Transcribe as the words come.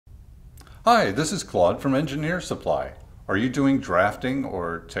Hi, this is Claude from Engineer Supply. Are you doing drafting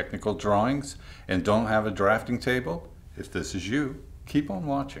or technical drawings and don't have a drafting table? If this is you, keep on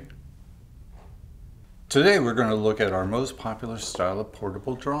watching. Today we're going to look at our most popular style of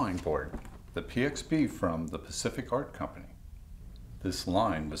portable drawing board, the PXB from the Pacific Art Company. This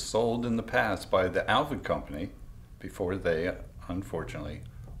line was sold in the past by the Alvin Company before they, unfortunately,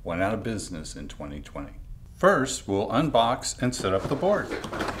 went out of business in 2020. First, we'll unbox and set up the board.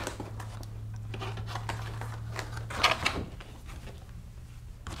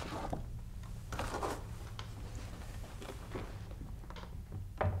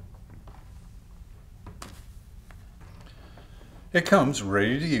 It comes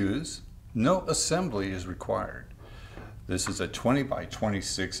ready to use. No assembly is required. This is a 20 by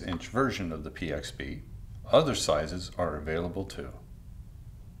 26 inch version of the PXB. Other sizes are available too.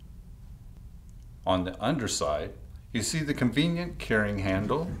 On the underside, you see the convenient carrying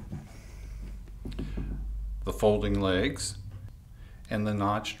handle, the folding legs, and the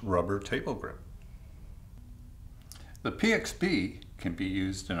notched rubber table grip. The PXB can be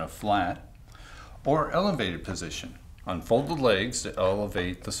used in a flat or elevated position. Unfold the legs to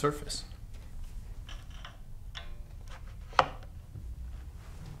elevate the surface.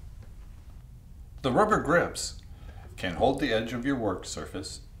 The rubber grips can hold the edge of your work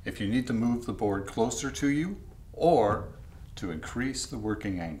surface if you need to move the board closer to you or to increase the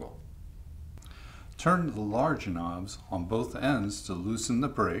working angle. Turn the large knobs on both ends to loosen the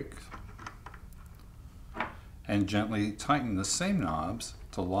brake and gently tighten the same knobs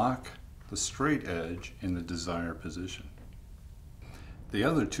to lock the straight edge in the desired position. The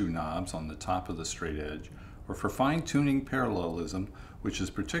other two knobs on the top of the straight edge are for fine-tuning parallelism, which is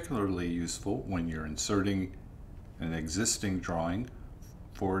particularly useful when you're inserting an existing drawing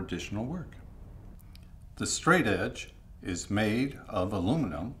for additional work. The straight edge is made of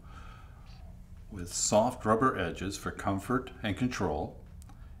aluminum with soft rubber edges for comfort and control.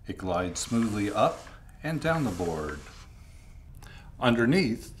 It glides smoothly up and down the board.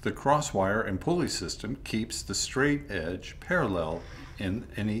 Underneath, the crosswire and pulley system keeps the straight edge parallel in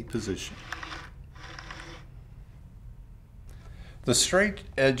any position. The straight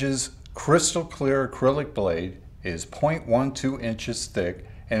edge's crystal clear acrylic blade is 0.12 inches thick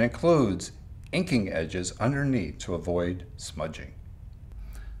and includes inking edges underneath to avoid smudging.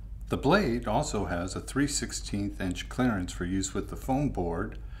 The blade also has a 3/16 inch clearance for use with the foam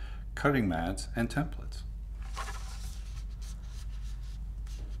board, cutting mats, and templates.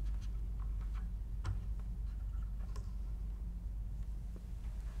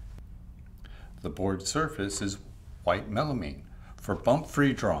 The board surface is white melamine for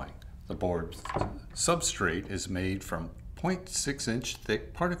bump-free drawing. The board substrate is made from 0.6 inch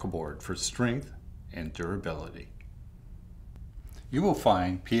thick particle board for strength and durability. You will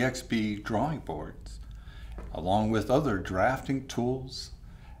find PXB drawing boards along with other drafting tools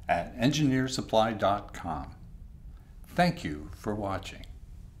at EngineerSupply.com. Thank you for watching.